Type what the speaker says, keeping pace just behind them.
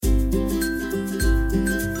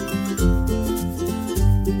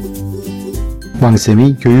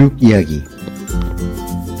왕쌤이 교육 이야기.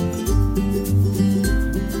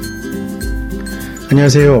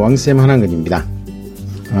 안녕하세요. 왕쌤 한한근입니다.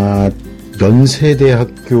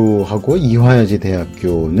 연세대학교하고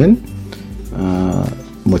이화여자대학교는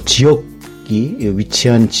지역이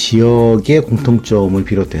위치한 지역의 공통점을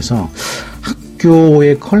비롯해서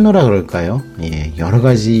학교의 컬러라 그럴까요? 예, 여러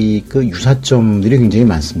가지 그 유사점들이 굉장히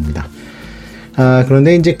많습니다.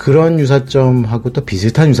 그런데 이제 그런 유사점하고 또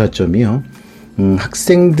비슷한 유사점이요.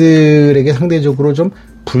 학생들에게 상대적으로 좀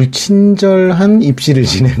불친절한 입시를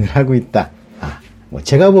진행을 하고 있다.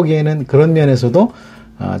 제가 보기에는 그런 면에서도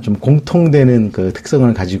좀 공통되는 그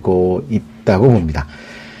특성을 가지고 있다고 봅니다.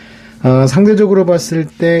 상대적으로 봤을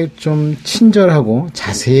때 좀 친절하고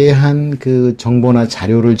자세한 그 정보나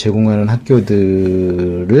자료를 제공하는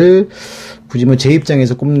학교들을 굳이 제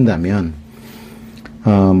입장에서 꼽는다면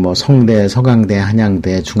성대, 서강대,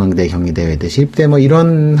 한양대, 중앙대, 경희대, 외대, 시립대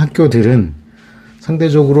이런 학교들은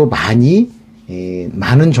상대적으로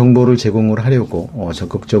많은 정보를 제공을 하려고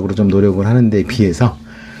적극적으로 좀 노력을 하는 데 비해서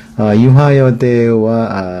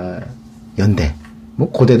이화여대와 연대,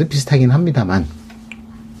 고대도 비슷하긴 합니다만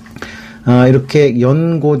이렇게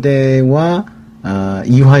연고대와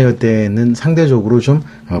이화여대는 상대적으로 좀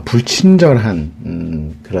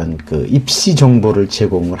불친절한 그런 그 입시 정보를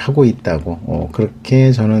제공을 하고 있다고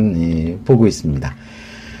그렇게 저는 보고 있습니다.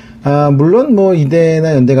 물론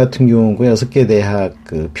이대나 연대 같은 경우 6개 대학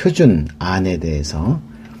그 표준 안에 대해서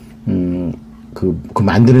그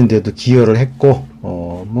만드는 데도 기여를 했고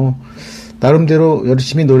나름대로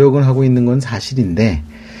열심히 노력을 하고 있는 건 사실인데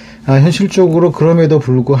현실적으로 그럼에도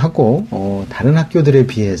불구하고 다른 학교들에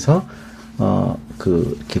비해서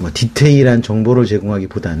이렇게 디테일한 정보를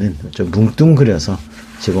제공하기보다는 좀 뭉뚱그려서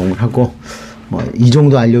제공을 하고 이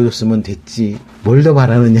정도 알려줬으면 됐지 뭘 더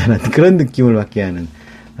바라느냐는 그런 느낌을 받게 하는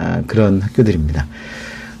그런 학교들입니다.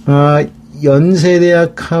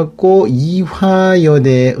 연세대학하고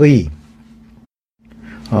이화여대하고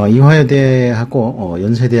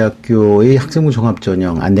연세대학교의 학생부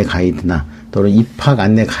종합전형 안내 가이드나 또는 입학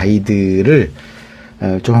안내 가이드를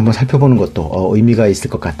좀 한번 살펴보는 것도 의미가 있을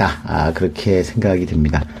것 같다. 그렇게 생각이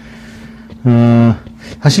듭니다.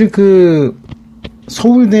 사실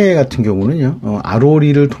서울대 같은 경우는요,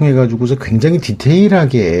 ROL을 통해 가지고서 굉장히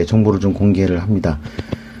디테일하게 정보를 좀 공개를 합니다.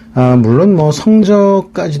 물론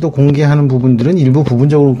성적까지도 공개하는 부분들은 일부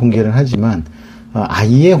부분적으로 공개를 하지만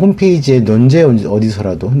아예 홈페이지에 언제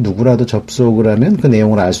어디서라도 누구라도 접속을 하면 그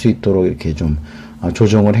내용을 알 수 있도록 이렇게 좀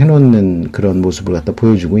조정을 해놓는 그런 모습을 갖다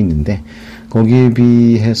보여주고 있는데 거기에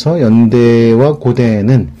비해서 연대와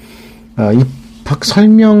고대는 입학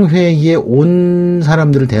설명회에 온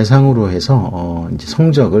사람들을 대상으로 해서 이제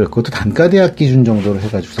성적을 그것도 단과대학 기준 정도로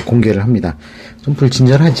해가지고 공개를 합니다. 좀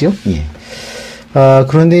불친절하지요? 예.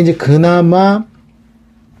 그런데 이제 그나마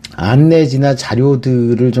안내지나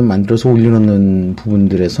자료들을 좀 만들어서 올려놓는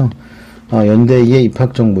부분들에서 연대의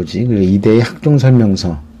입학정보지 그리고 이대의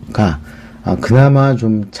학종설명서가 그나마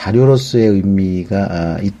좀 자료로서의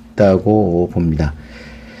의미가 있다고 봅니다.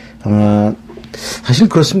 사실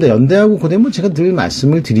그렇습니다. 연대하고 고대 제가 늘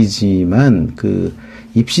말씀을 드리지만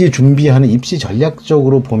입시 준비하는 입시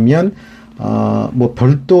전략적으로 보면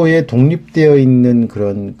별도의 독립되어 있는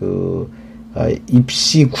그런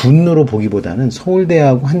입시군으로 보기보다는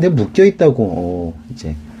서울대하고 한데 묶여 있다고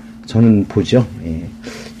이제 저는 보죠. 예.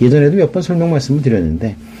 예전에도 몇 번 설명 말씀을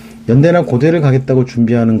드렸는데 연대나 고대를 가겠다고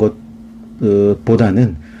준비하는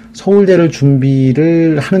것보다는 서울대를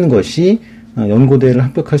준비를 하는 것이 연고대를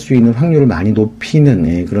합격할 수 있는 확률을 많이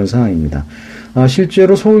높이는 그런 상황입니다.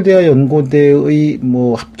 실제로 서울대와 연고대의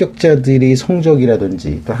합격자들의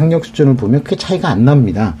성적이라든지 또 학력 수준을 보면 크게 차이가 안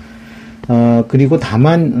납니다. 그리고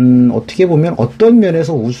다만 어떻게 보면 어떤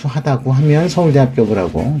면에서 우수하다고 하면 서울대 합격을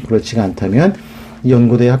하고 그렇지가 않다면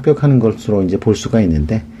연고대에 합격하는 것으로 이제 볼 수가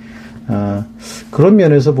있는데 그런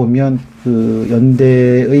면에서 보면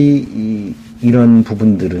연대의 이런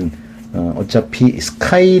부분들은 어차피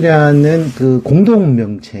스카이라는 공동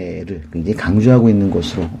명체를 굉장히 강조하고 있는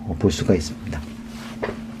것으로 볼 수가 있습니다.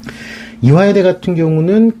 이화여대 같은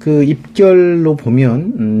경우는 입결로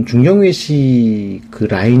보면 중경외시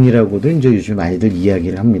라인이라고도 이제 요즘 많이들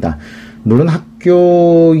이야기를 합니다. 물론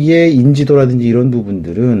학교의 인지도라든지 이런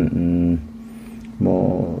부분들은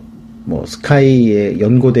스카이의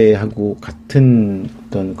연고대하고 같은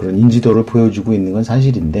어떤 그런 인지도를 보여주고 있는 건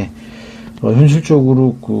사실인데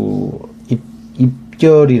현실적으로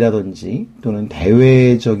입결이라든지 또는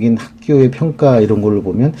대외적인 학교의 평가 이런 걸로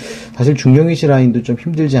보면 사실 중경외시 라인도 좀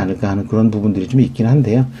힘들지 않을까 하는 그런 부분들이 좀 있긴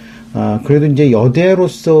한데요. 그래도 이제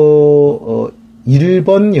여대로서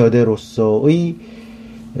 1번 여대로서의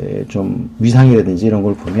좀 위상이라든지 이런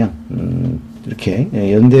걸 보면 이렇게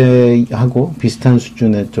연대하고 비슷한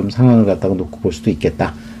수준의 좀 상황을 갖다가 놓고 볼 수도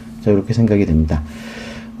있겠다. 자, 이렇게 생각이 됩니다.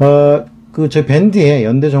 저희 밴드에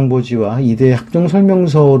연대 정보지와 이대 학종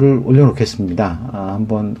설명서를 올려놓겠습니다.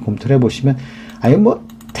 한번 검토를 해보시면, 아예 뭐,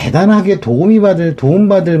 대단하게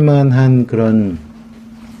도움받을 만한 그런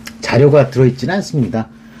자료가 들어있지는 않습니다.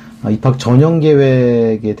 입학 전형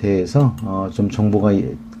계획에 대해서, 좀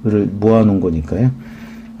정보를 모아놓은 거니까요.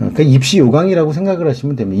 그러니까 입시 요강이라고 생각을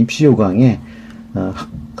하시면 됩니다. 입시 요강에,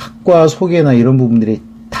 학과 소개나 이런 부분들이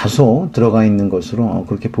다소 들어가 있는 것으로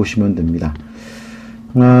그렇게 보시면 됩니다.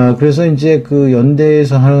 그래서 이제 그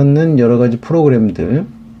연대에서 하는 여러 가지 프로그램들에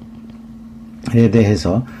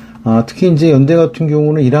대해서, 특히 이제 연대 같은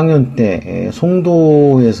경우는 1학년 때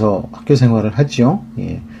송도에서 학교 생활을 하죠.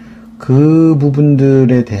 예. 그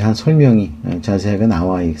부분들에 대한 설명이 자세하게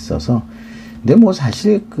나와 있어서, 근데 뭐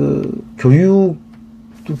사실 그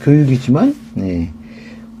교육도 교육이지만, 예.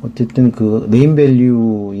 어쨌든 그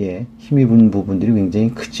네임밸류에 힘입은 부분들이 굉장히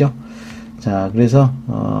크죠. 자, 그래서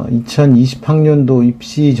 2020학년도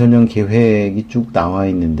입시 전형 계획이 쭉 나와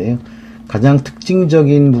있는데요. 가장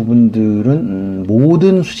특징적인 부분들은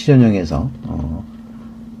모든 수시 전형에서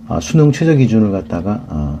수능 최저 기준을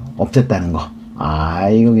갖다가 없앴다는 거.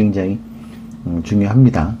 이거 굉장히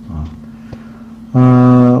중요합니다.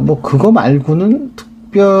 뭐 그거 말고는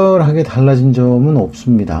특별하게 달라진 점은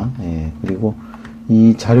없습니다. 예, 그리고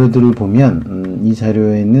이 자료들을 보면 이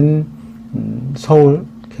자료에는 서울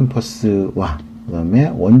캠퍼스와 그다음에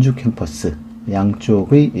원주 캠퍼스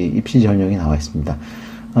양쪽의 입시 전형이 나와 있습니다.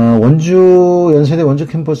 연세대 원주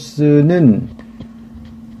캠퍼스는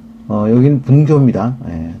여기는 분교입니다.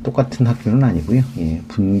 예, 똑같은 학교는 아니고요. 예,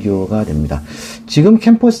 분교가 됩니다. 지금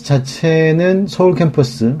캠퍼스 자체는 서울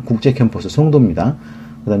캠퍼스, 국제 캠퍼스 송도입니다.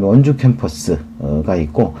 그 다음에 원주 캠퍼스가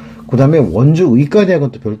있고, 그 다음에 원주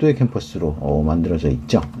의과대학은 또 별도의 캠퍼스로 만들어져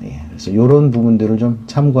있죠. 예, 그래서 이런 부분들을 좀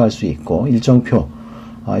참고할 수 있고, 일정표,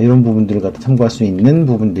 이런 부분들을 갖다 참고할 수 있는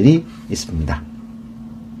부분들이 있습니다.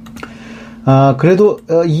 그래도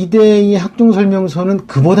이대의 학종 설명서는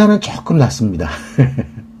그보다는 조금 낫습니다.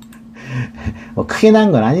 뭐 크게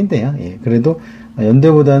난 건 아닌데요. 예, 그래도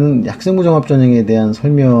연대보다는 학생부 종합전형에 대한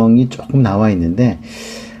설명이 조금 나와 있는데,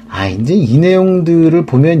 이제 이 내용들을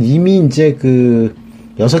보면 이미 이제 그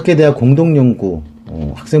 6개 대학 공동연구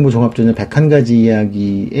학생부 종합전형 101가지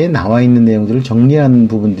이야기에 나와 있는 내용들을 정리한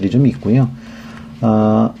부분들이 좀 있고요.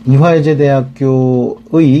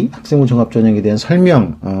 이화여자대학교의 학생부 종합전형에 대한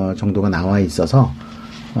설명 정도가 나와 있어서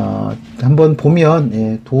한번 보면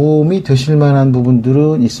예, 도움이 되실 만한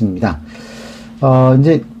부분들은 있습니다.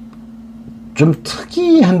 이제 좀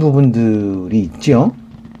특이한 부분들이 있죠.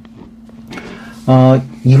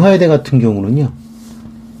 이화여대 같은 경우는요,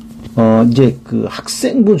 이제 그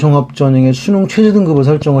학생부 종합전형의 수능 최저 등급을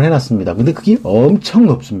설정을 해놨습니다. 근데 그게 엄청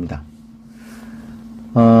높습니다.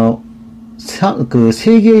 그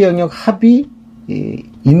세 개 영역 합이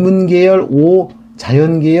인문계열 5,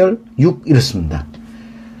 자연계열 6 이렇습니다.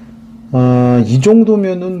 이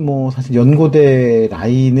정도면은 뭐 사실 연고대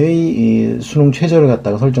라인의 수능 최저를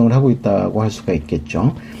갖다가 설정을 하고 있다고 할 수가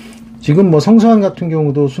있겠죠. 지금 뭐 성서환 같은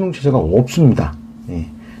경우도 수능 최저가 없습니다. 예.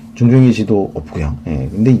 중경예시도 없고요. 예.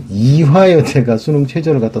 근데 이화여대가 수능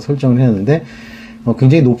최저를 갖다 설정을 해놨는데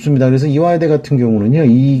굉장히 높습니다. 그래서 이화여대 같은 경우는요,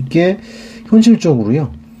 이게 현실적으로요,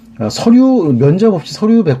 면접 없이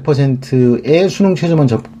서류 100%의 수능 최저만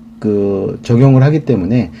적용을 하기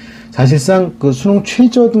때문에 사실상 그 수능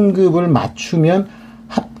최저 등급을 맞추면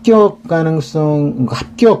합격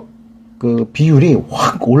그 비율이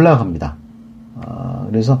확 올라갑니다.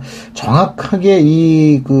 그래서 정확하게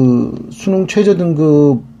이 그 수능 최저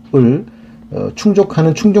등급을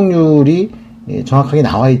충족하는 충족률이 정확하게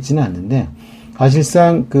나와 있지는 않는데,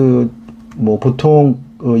 사실상 그 뭐 보통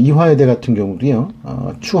이화여대 같은 경우도요,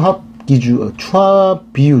 추합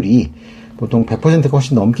비율이 보통 100%가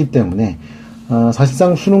훨씬 넘기 때문에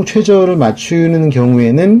사실상 수능 최저를 맞추는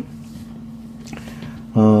경우에는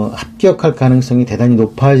합격할 가능성이 대단히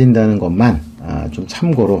높아진다는 것만 좀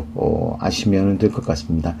참고로 아시면 될 것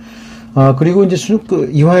같습니다. 그리고 이제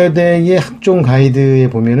이화여대의 학종 가이드에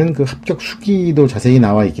보면은 그 합격 수기도 자세히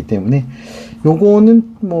나와 있기 때문에 요거는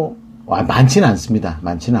뭐 많지는 않습니다.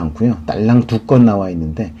 많지는 않고요. 딸랑 2건 나와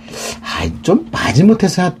있는데 좀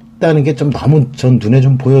마지못해서 했다는 게 좀 너무 전 눈에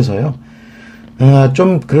좀 보여서요.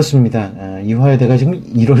 좀 그렇습니다. 이화여대가 지금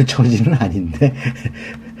이럴 처지는 아닌데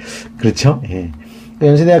그렇죠? 예.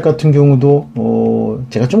 연세대학 같은 경우도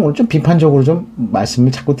제가 좀 오늘 좀 비판적으로 좀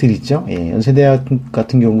말씀을 자꾸 드리죠. 예. 연세대학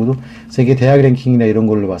같은 경우도 세계 대학 랭킹이나 이런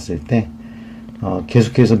걸로 봤을 때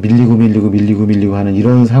계속해서 밀리고 하는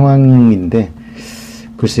이런 상황인데,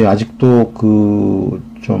 글쎄요, 아직도 그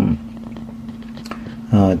좀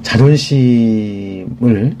자존심을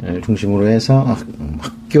중심으로 해서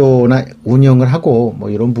학교나 운영을 하고 뭐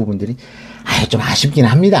이런 부분들이 좀 아쉽긴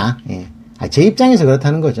합니다. 예. 제 입장에서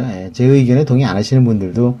그렇다는 거죠. 예. 제 의견에 동의 안 하시는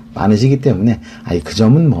분들도 많으시기 때문에 그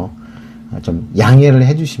점은 뭐 좀 양해를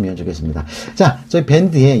해주시면 좋겠습니다. 자, 저희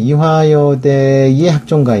밴드의 이화여대의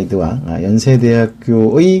학종 가이드와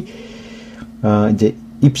연세대학교의 이제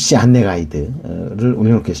입시 안내 가이드를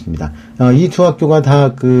올려놓겠습니다. 이 두 학교가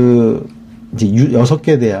다 이제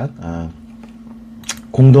 6개 대학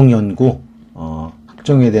공동연구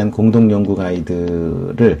학종에 대한 공동연구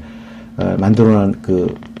가이드를 만들어낸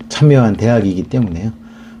참여한 대학이기 때문에요.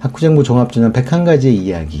 학구정보 종합전형 101가지의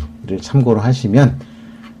이야기를 참고로 하시면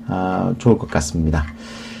좋을 것 같습니다.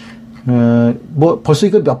 뭐 벌써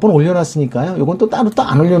이거 몇 번 올려놨으니까요. 이건 또 따로 또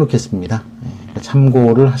안 올려놓겠습니다.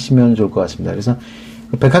 참고를 하시면 좋을 것 같습니다. 그래서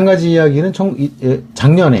 101가지 이야기는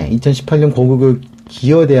작년에 2018년 고교육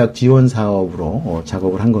기여대학 지원 사업으로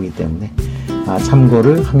작업을 한 거기 때문에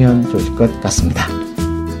참고를 하면 좋을 것 같습니다.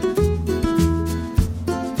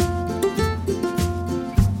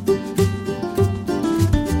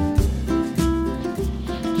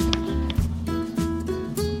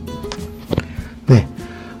 네.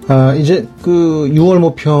 이제 6월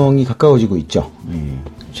모평이 가까워지고 있죠.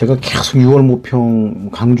 제가 계속 6월 모평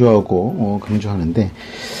강조하는데,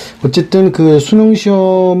 어쨌든 수능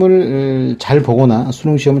시험을 잘 보거나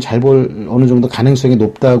수능 시험을 잘 볼 어느 정도 가능성이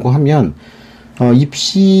높다고 하면,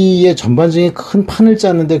 입시의 전반적인 큰 판을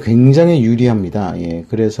짜는데 굉장히 유리합니다. 예.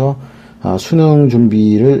 그래서, 수능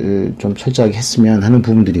준비를 좀 철저하게 했으면 하는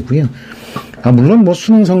부분들이고요. 물론 뭐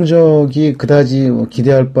수능 성적이 그다지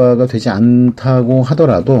기대할 바가 되지 않다고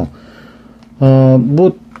하더라도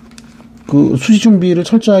수시 준비를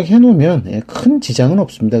철저하게 해놓으면 큰 지장은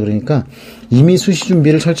없습니다. 그러니까 이미 수시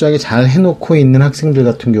준비를 철저하게 잘 해놓고 있는 학생들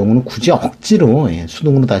같은 경우는 굳이 억지로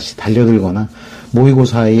수능으로 다시 달려들거나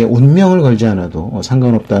모의고사에 운명을 걸지 않아도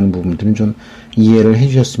상관없다는 부분들은 좀 이해를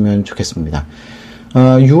해주셨으면 좋겠습니다.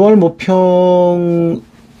 6월 모평이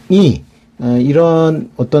이런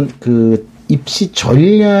어떤 입시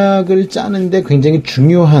전략을 짜는데 굉장히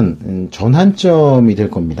중요한 전환점이 될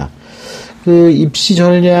겁니다. 입시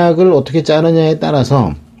전략을 어떻게 짜느냐에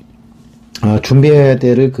따라서 준비해야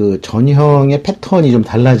될 전형의 패턴이 좀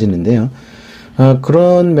달라지는데요.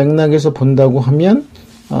 그런 맥락에서 본다고 하면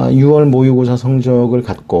 6월 모의고사 성적을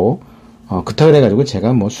갖고 그렇다고 해가지고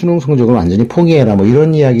제가 뭐 수능 성적을 완전히 포기해라 뭐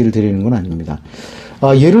이런 이야기를 드리는 건 아닙니다.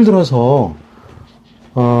 예를 들어서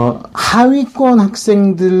하위권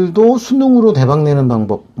학생들도 수능으로 대박내는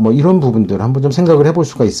방법, 뭐 이런 부분들 한번 좀 생각을 해볼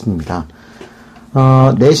수가 있습니다.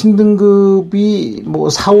 내신 등급이 뭐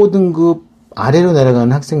 4, 5등급 아래로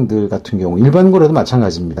내려가는 학생들 같은 경우, 일반고래도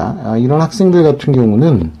마찬가지입니다. 이런 학생들 같은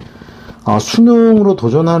경우는 수능으로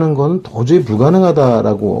도전하는 건 도저히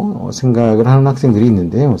불가능하다라고 생각을 하는 학생들이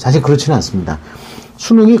있는데요. 사실 그렇지는 않습니다.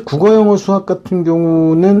 수능이 국어, 영어, 수학 같은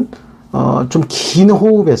경우는 좀 긴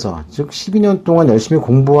호흡에서, 즉 12년 동안 열심히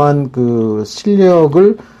공부한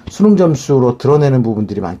실력을 수능 점수로 드러내는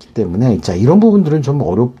부분들이 많기 때문에, 자, 이런 부분들은 좀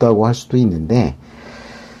어렵다고 할 수도 있는데,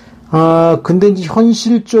 근데 이제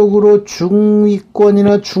현실적으로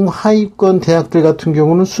중위권이나 중하위권 대학들 같은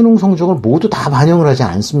경우는 수능 성적을 모두 다 반영을 하지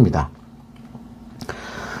않습니다.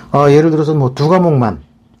 예를 들어서 뭐 2과목만,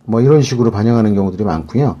 뭐 이런 식으로 반영하는 경우들이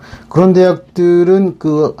많고요. 그런 대학들은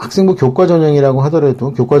학생부 교과 전형이라고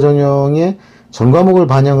하더라도 교과 전형에 전 과목을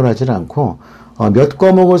반영을 하지 않고 몇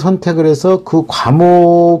과목을 선택을 해서 그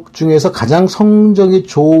과목 중에서 가장 성적이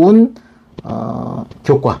좋은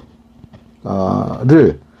교과를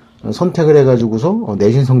선택을 해가지고서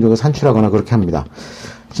내신 성적을 산출하거나 그렇게 합니다.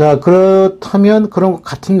 자, 그렇다면 그런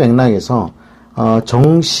같은 맥락에서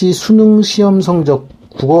정시 수능 시험 성적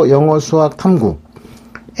국어, 영어, 수학, 탐구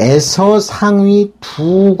에서 상위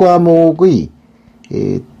 2과목의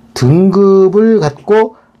등급을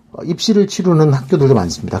갖고 입시를 치르는 학교들도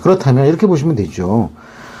많습니다. 그렇다면 이렇게 보시면 되죠.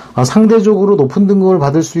 상대적으로 높은 등급을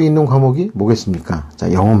받을 수 있는 과목이 뭐겠습니까?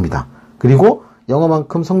 자, 영어입니다. 그리고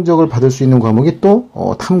영어만큼 성적을 받을 수 있는 과목이 또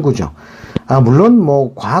탐구죠. 물론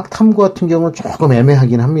뭐 과학 탐구 같은 경우는 조금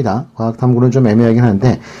애매하긴 합니다. 과학 탐구는 좀 애매하긴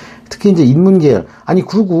한데, 특히 이제 인문계열,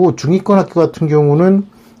 그리고 중위권 학교 같은 경우는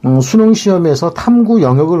수능 시험에서 탐구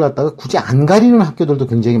영역을 갖다가 굳이 안 가리는 학교들도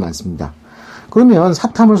굉장히 많습니다. 그러면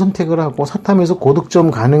사탐을 선택을 하고 사탐에서 고득점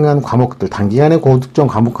가능한 과목들, 단기간에 고득점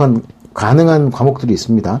가능한 과목들이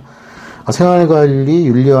있습니다. 생활관리,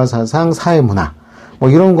 윤리와 사상, 사회문화, 뭐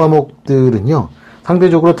이런 과목들은요,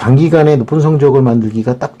 상대적으로 단기간에 높은 성적을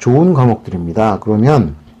만들기가 딱 좋은 과목들입니다.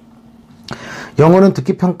 그러면 영어는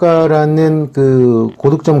듣기평가라는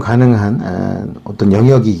고득점 가능한 어떤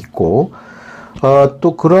영역이 있고,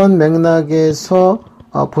 또 그런 맥락에서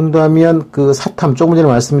본다면 그 사탐, 조금 전에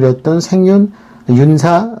말씀드렸던 생윤,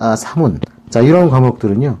 윤사, 사문. 자, 이런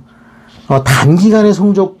과목들은요, 단기간에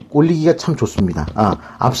성적 올리기가 참 좋습니다.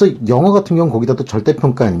 앞서 영어 같은 경우는 거기다 또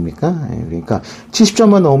절대평가 아닙니까? 그러니까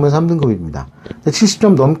 70점만 넘으면 3등급입니다.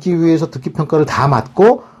 70점 넘기 위해서 듣기평가를 다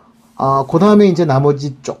맞고, 그 다음에 이제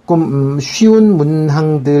나머지 조금 쉬운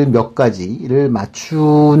문항들 몇 가지를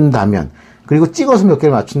맞춘다면, 그리고 찍어서 몇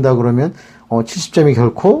개를 맞춘다 그러면 70점이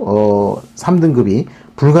결코 3등급이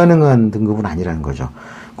불가능한 등급은 아니라는 거죠.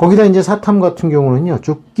 거기다 이제 사탐 같은 경우는요,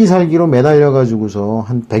 죽기 살기로 매달려 가지고서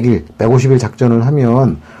한 100일, 150일 작전을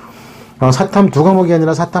하면 사탐 2과목이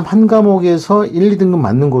아니라 사탐 1과목에서 1, 2등급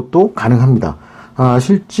맞는 것도 가능합니다.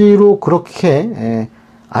 실제로 그렇게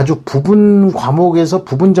아주 부분 과목에서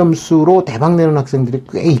부분 점수로 대박 내는 학생들이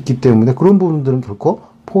꽤 있기 때문에 그런 부분들은 결코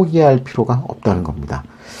포기할 필요가 없다는 겁니다.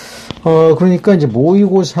 그러니까 이제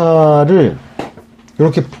모의고사를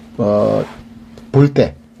이렇게 볼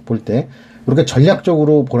때 이렇게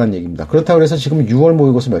전략적으로 보란 얘기입니다. 그렇다고 해서 지금 6월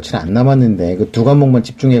모의고사 며칠 안 남았는데 그 2과목만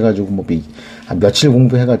집중해가지고 뭐 며칠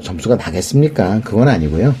공부해가지고 점수가 나겠습니까? 그건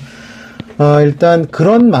아니고요. 일단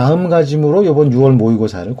그런 마음가짐으로 이번 6월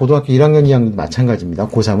모의고사를 고등학교 1학년, 2학년도 마찬가지입니다.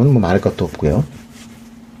 고3은 뭐 말할 것도 없고요.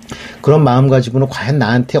 그런 마음가짐으로 과연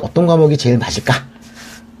나한테 어떤 과목이 제일 맞을까?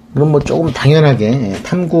 그럼 뭐 조금 당연하게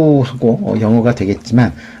탐구하고 영어가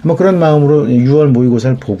되겠지만 뭐 그런 마음으로 6월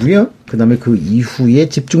모의고사를 보고요. 그 다음에 그 이후에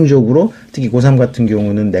집중적으로 특히 고3 같은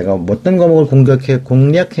경우는 내가 어떤 과목을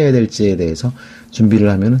공략해야 될지에 대해서 준비를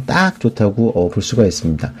하면 딱 좋다고 볼 수가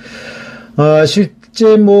있습니다.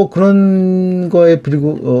 실제 뭐 그런 거에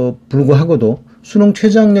불구하고도 수능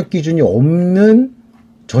최저학력 기준이 없는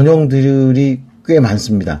전형들이 꽤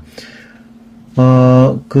많습니다.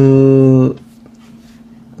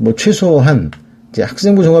 뭐 최소한 이제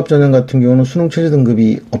학생부 종합전형 같은 경우는 수능 최저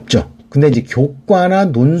등급이 없죠. 근데 이제 교과나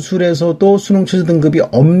논술에서도 수능 최저 등급이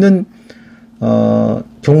없는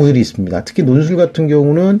경우들이 있습니다. 특히 논술 같은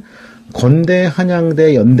경우는 건대,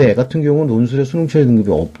 한양대, 연대 같은 경우는 논술에 수능 최저 등급이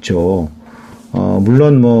없죠.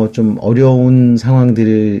 물론 뭐 좀 어려운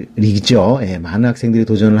상황들이죠. 많은 학생들이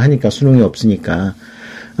도전을 하니까 수능이 없으니까.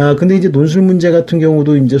 근데 이제 논술 문제 같은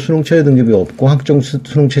경우도 이제 수능 최저 등급이 없고, 학종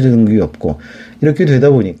수능 최저 등급이 없고, 이렇게 되다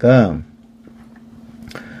보니까,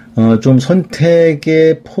 좀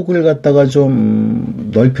선택의 폭을 갖다가 좀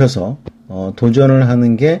넓혀서, 도전을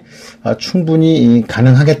하는 게, 충분히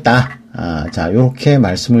가능하겠다. 자, 요렇게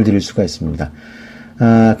말씀을 드릴 수가 있습니다.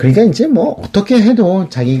 그러니까 이제 뭐, 어떻게 해도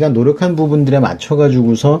자기가 노력한 부분들에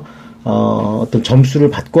맞춰가지고서, 어떤 점수를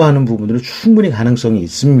받고 하는 부분들은 충분히 가능성이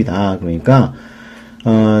있습니다. 그러니까,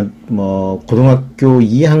 뭐, 고등학교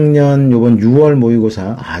 2학년 요번 6월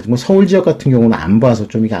모의고사, 뭐 서울 지역 같은 경우는 안 봐서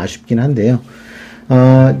좀 이게 아쉽긴 한데요.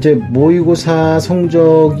 이제 모의고사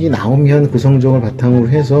성적이 나오면 그 성적을 바탕으로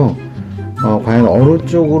해서, 과연 어느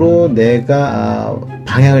쪽으로 내가,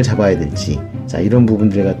 방향을 잡아야 될지, 자, 이런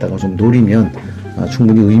부분들을 갖다가 좀 노리면,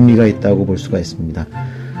 충분히 의미가 있다고 볼 수가 있습니다.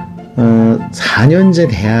 4년제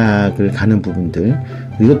대학을 가는 부분들,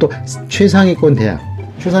 그리고 또 최상위권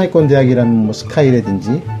대학이라면 뭐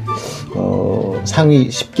스카이라든지 상위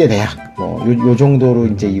 10개 대학 요 정도로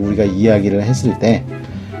이제 우리가 이야기를 했을 때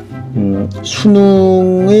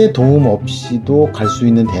수능의 도움 없이도 갈 수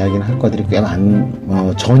있는 대학이나 학과들이 꽤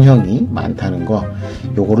전형이 많다는 거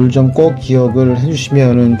요거를 좀 꼭 기억을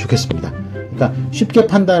해주시면 좋겠습니다. 그러니까 쉽게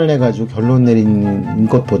판단을 해가지고 결론 내리는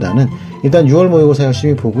것보다는 일단 6월 모의고사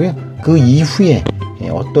열심히 보고요. 그 이후에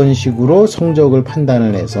어떤 식으로 성적을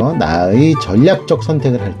판단을 해서 나의 전략적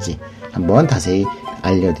선택을 할지 한번 자세히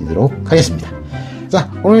알려드리도록 하겠습니다.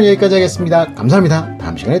 자, 오늘 여기까지 하겠습니다. 감사합니다.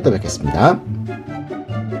 다음 시간에 또 뵙겠습니다.